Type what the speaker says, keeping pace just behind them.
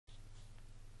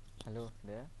Hello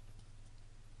there.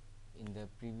 In the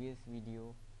previous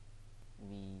video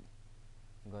we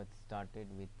got started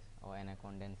with our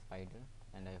anaconda and spider,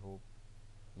 and I hope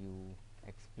you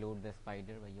explored the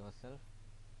spider by yourself.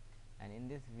 And in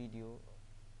this video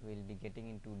we'll be getting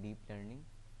into deep learning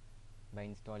by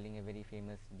installing a very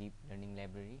famous deep learning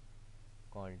library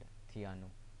called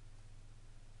Theano.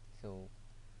 So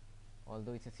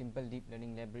although it's a simple deep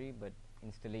learning library, but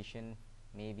installation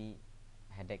may be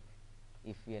headache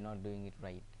if we are not doing it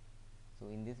right. So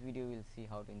in this video we'll see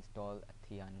how to install a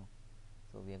Theano.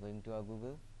 So we are going to our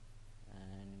Google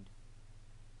and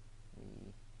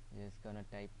we just gonna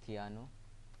type Theano.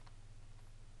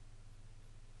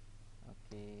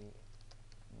 Okay,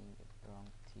 wrong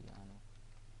Theano.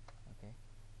 Okay,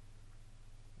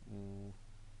 you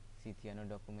see Theano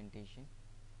documentation,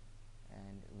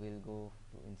 and we'll go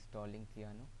to installing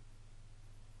Theano.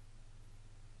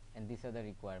 And these are the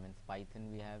requirements.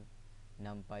 Python we have,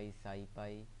 NumPy,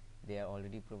 SciPy, they are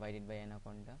already provided by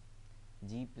Anaconda.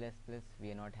 G++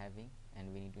 we are not having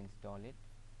and we need to install it.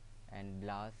 And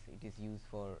BLAS, it is used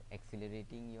for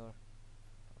accelerating your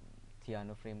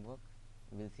Theano framework.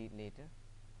 We'll see it later.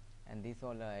 And these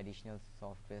all are additional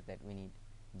softwares that we need: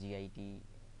 GIT,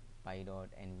 PyDot,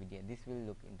 NVIDIA. This we'll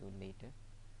look into later.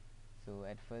 So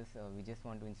at first we just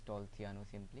want to install Theano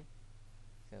simply.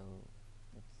 So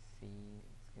let's see,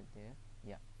 let's get there.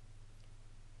 Yeah.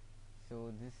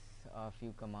 So this are a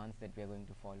few commands that we are going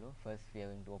to follow. First we are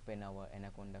going to open our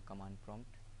Anaconda command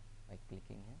prompt by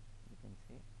clicking here. You can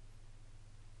see.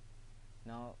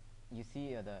 Now you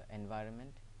see the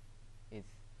environment is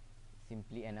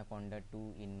simply Anaconda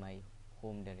 2 in my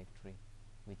home directory,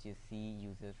 which is C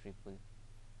user triple.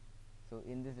 So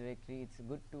in this directory it's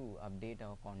good to update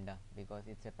our conda because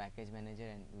it's a package manager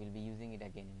and we'll be using it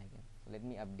again and again. So let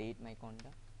me update my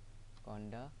conda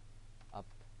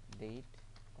update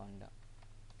conda.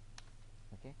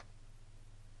 Okay,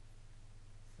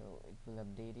 so it will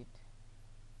update it.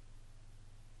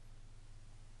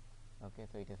 Okay,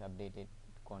 so it has updated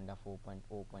conda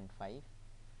 4.0.5,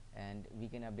 and we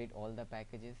can update all the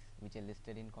packages which are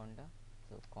listed in conda.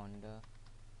 So conda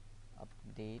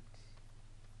update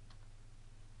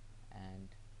and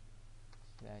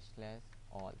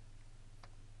 / all.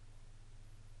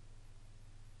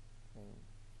 So you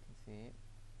can see,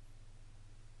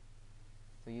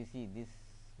 so you see this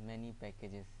many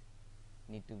packages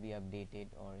need to be updated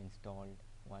or installed,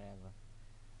 whatever.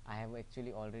 I have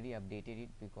actually already updated it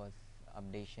because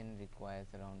updation requires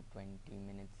around 20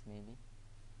 minutes maybe.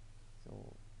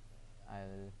 So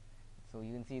so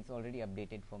you can see it's already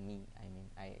updated for me. I mean,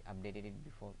 I updated it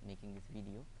before making this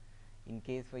video. In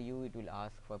case for you it will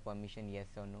ask for permission, yes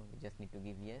or no. You just need to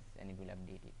give yes and it will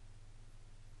update it.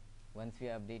 Once we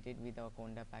are updated with our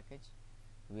conda package,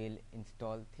 we'll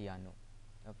install Theano.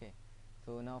 Okay,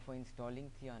 so now for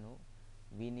installing Theano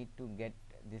we need to get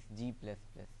this G++.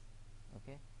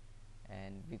 Okay,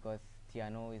 and because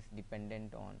Theano is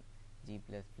dependent on G++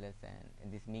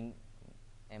 and this mingw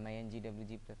G++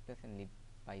 and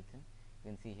libpython. You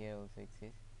can see here also it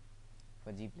says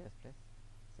for G++.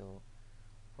 So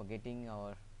for getting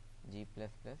our G++,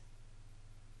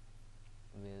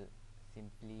 we'll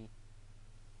simply,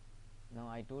 now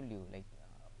I told you, like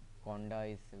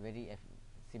conda is very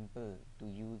simple to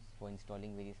use for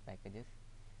installing various packages.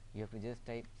 You have to just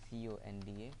type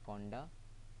conda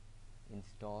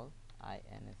install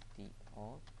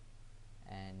install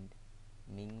and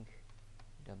mingw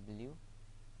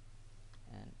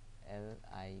and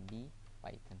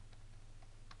libpython.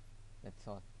 That's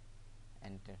all.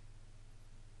 Enter.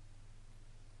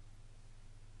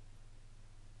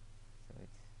 So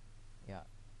it's, yeah,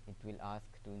 it will ask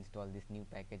to install these new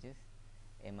packages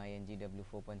mingw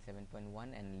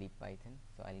 4.7.1 and libpython.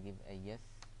 So I'll give a yes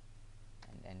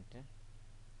and enter,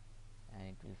 and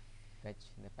it will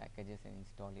fetch the packages and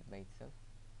install it by itself.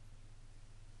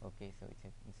 Okay, so it's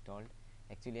installed.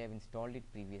 Actually I've installed it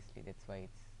previously, that's why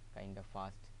it's kind of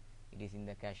fast. It is in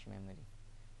the cache memory.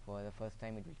 For the first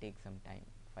time it will take some time,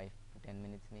 5 to 10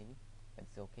 minutes maybe.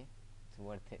 That's okay, it's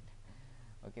worth it.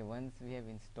 Okay, once we have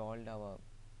installed our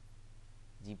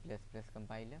G++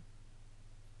 compiler,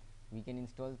 we can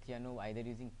install Theano either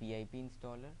using pip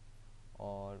installer,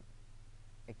 or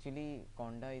actually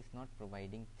conda is not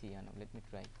providing Theano. Let me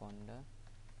try conda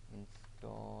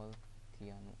install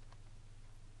Theano.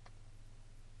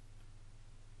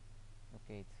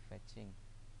 Okay, it's fetching.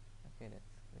 Okay,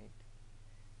 that's great.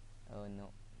 Oh no,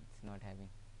 it's not having,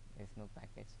 there's no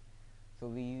package. So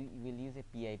we will use a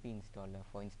pip installer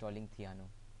for installing Theano.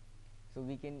 So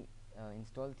we can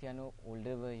install Theano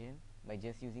older version by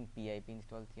just using pip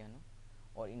install Theano,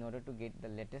 or in order to get the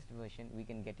latest version we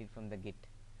can get it from the git.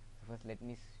 So first let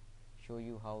me show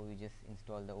you how we just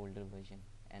install the older version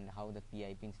and how the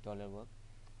pip installer work,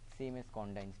 same as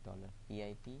conda installer.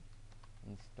 Pip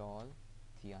install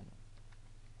Theano.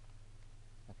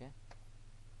 Okay,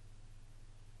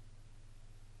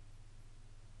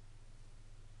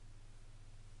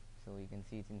 so you can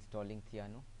see it's installing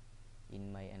Theano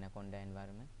in my Anaconda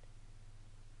environment.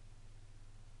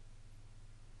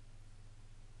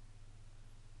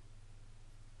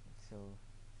 So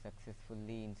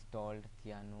successfully installed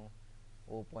Theano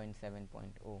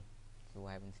 0.7.0. So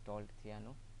I have installed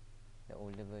Theano, the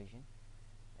older version,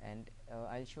 and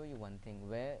I'll show you one thing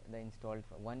where the installed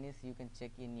one is. You can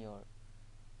check in your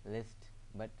list,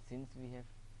 but since we have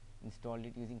installed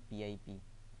it using PIP,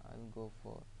 I'll go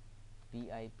for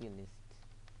PIP list.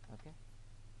 Okay,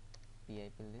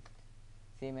 PIP list,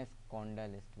 same as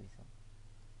conda list we saw,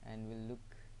 and we'll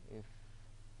look if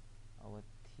our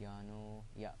Theano,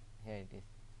 yeah, here it is.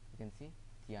 You can see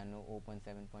Theano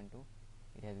 0.7.2,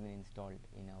 it has been installed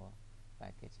in our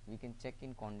package. We can check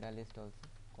in conda list also,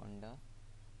 conda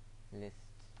list,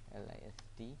 list,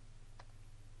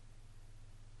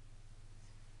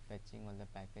 fetching all the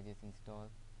packages installed,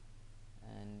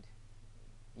 and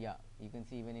yeah, you can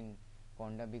see even in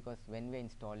conda, because when we're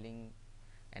installing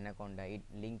Anaconda, it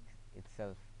links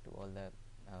itself to all the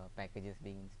packages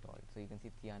being installed. So you can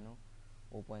see Theano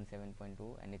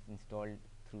 0.7.2 and it's installed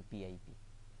through PIP.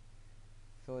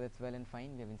 So that's well and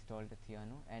fine, we have installed the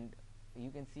Theano, and you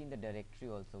can see in the directory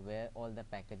also where all the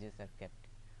packages are kept.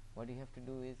 What you have to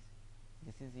do is,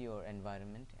 this is your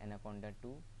environment Anaconda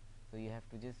 2, so you have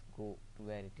to just go to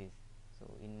where it is.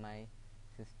 So in my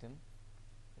system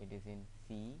it is in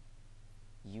C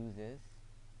users,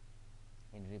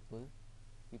 in REPL.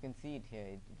 You can see it here,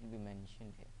 it will be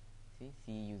mentioned here. See,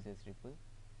 C users REPL,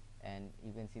 and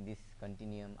you can see this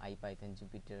continuum IPython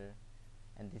Jupyter,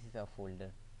 and this is our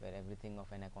folder where everything of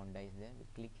Anaconda is there. We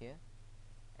click here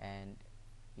and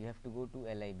you have to go to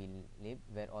lib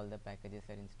where all the packages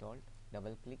are installed.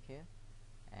 Double click here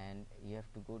and you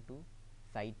have to go to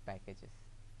site packages.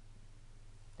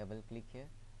 Double click here,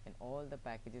 and all the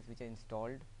packages which are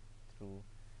installed through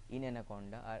in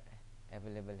Anaconda are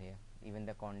available here. Even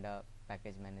the conda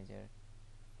package manager,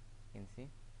 you can see.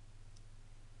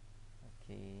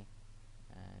 Okay,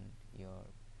 and your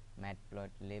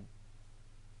matplotlib,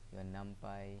 your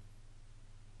numpy,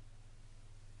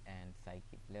 and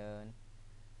scikit-learn,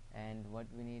 and what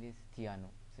we need is Theano.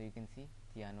 So you can see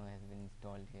Theano has been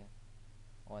installed here,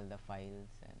 all the files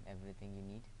and everything you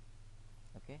need.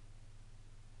 Okay,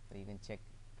 so you can check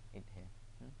it here.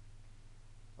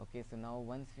 Okay, so now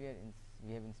once we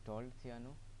have installed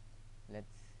Theano, let's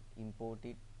import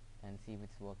it and see if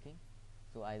it's working.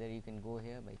 So either you can go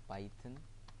here by Python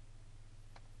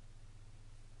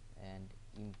and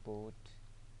import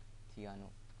Theano.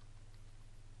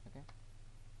 Okay,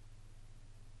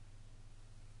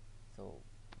 so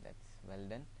that's well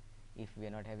done. If we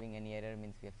are not having any error,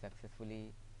 means we have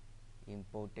successfully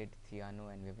imported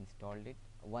Theano and we have installed it.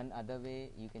 One other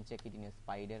way, you can check it in your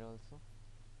spider also.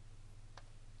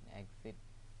 Exit.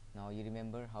 Now you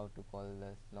remember how to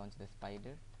launch the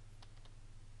spider.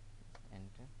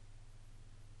 Enter.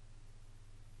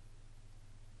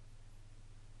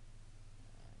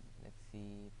 And let's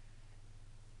see if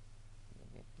we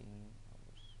are getting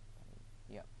our spider.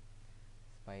 Yeah,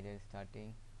 spider is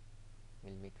starting.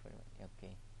 We'll wait for it.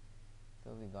 Okay,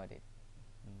 so we got it.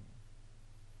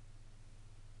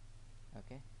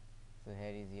 Okay, so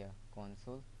here is your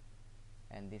console,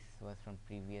 and this was from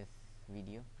previous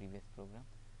video, previous program.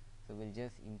 So we'll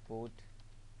just import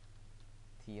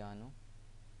Theano.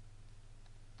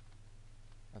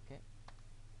 Okay,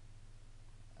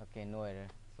 okay, no error.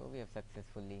 So we have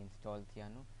successfully installed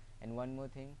Theano. And one more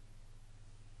thing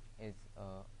is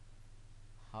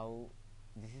how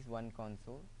this is one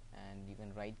console, and you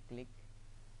can right click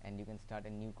and you can start a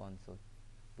new console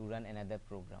to run another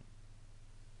program.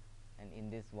 And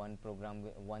in this one program,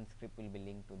 one script will be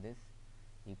linked to this.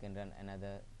 You can run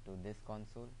another to this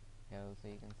console. Here also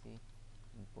you can see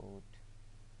import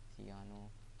Theano.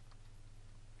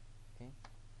 Okay,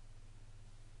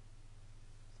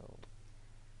 so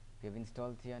we have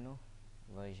installed Theano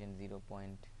version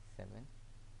 0.7.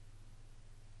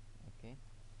 Okay,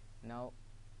 now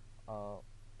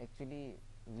actually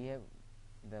we have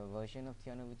the version of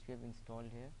Theano which we have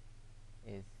installed here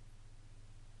is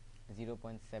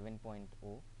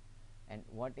 0.7.0, and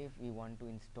what if we want to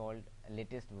install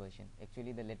latest version?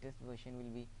 Actually the latest version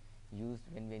will be used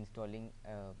when we are installing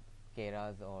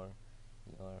Keras or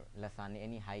your Lasane,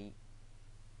 any high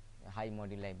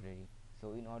module library.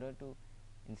 So in order to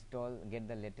get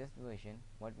the latest version,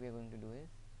 what we are going to do is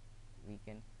we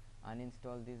can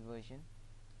uninstall this version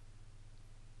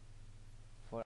for